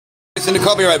isn't a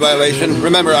copyright violation.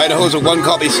 Remember, Idaho's a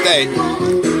one-copy state.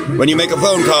 When you make a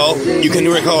phone call, you can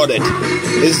record it.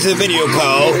 This is a video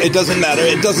call. It doesn't matter.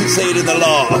 It doesn't say it in the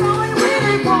law.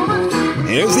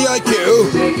 Here's the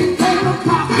IQ.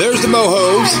 There's the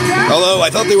Mohos. Although, I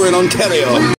thought they were in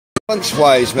Ontario. Once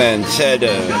wise man said,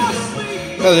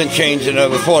 hasn't changed in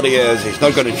over 40 years. He's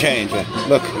not going to change.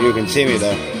 Look, you can see me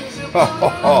there.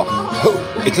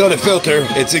 It's not a filter.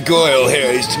 It's a goyle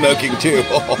here. He's smoking too.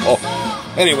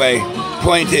 Anyway,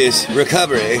 point is,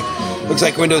 recovery. Looks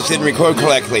like Windows didn't record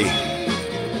correctly.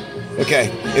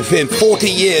 Okay, if in 40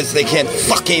 years they can't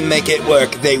fucking make it work,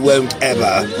 they won't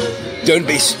ever. Don't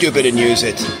be stupid and use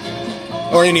it.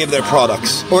 Or any of their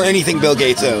products. Or anything Bill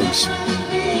Gates owns.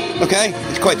 Okay?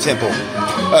 It's quite simple.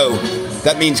 Oh,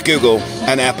 that means Google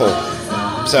and Apple.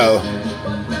 So,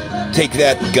 take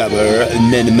that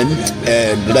government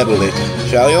and level it,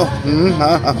 shall you?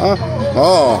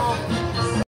 Oh.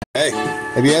 Hey,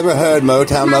 have you ever heard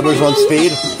Motown Lovers Want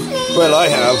Speed? Well, I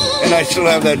have, and I still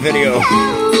have that video.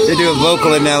 They do a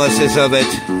vocal analysis of it,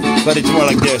 but it's more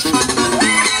like this.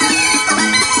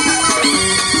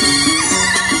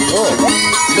 Oh,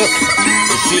 look,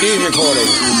 the CD's recording.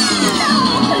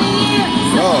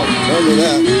 Oh, don't do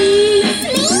that.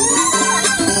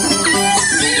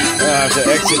 I'll have to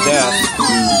exit that.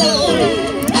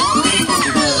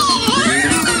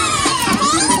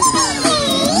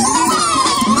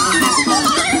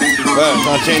 Well, it's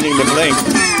not changing the blink.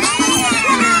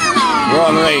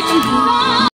 Wrong rate.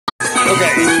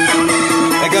 Okay.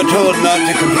 I got told not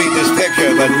to complete this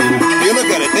picture, but if you look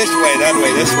at it this way, that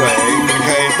way, this way,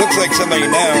 okay, it looks like somebody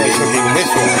now is looking this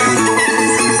way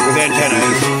with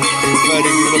antennas. But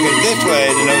if you look at it this way,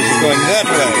 the nose is going that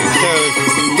way. So if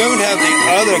you don't have the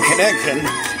other connection,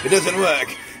 it doesn't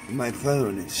work. My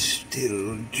phone is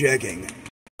still jagging.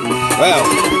 Well,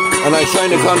 and I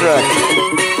signed a contract.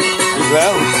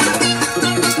 Well,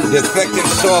 defective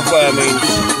software means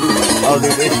I'll do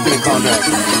this to the contract.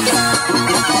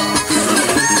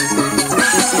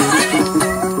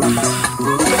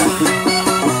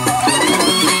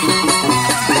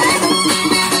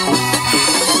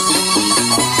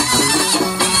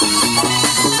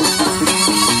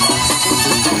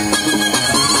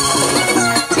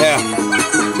 Yeah,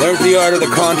 there's the art of the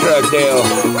contract, Dale.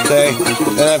 Okay?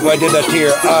 And if I did that to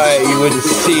your eye, you wouldn't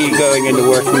see going into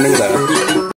work from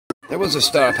that. There was a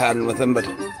star pattern with them, but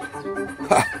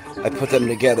I put them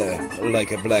together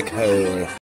like a black hole.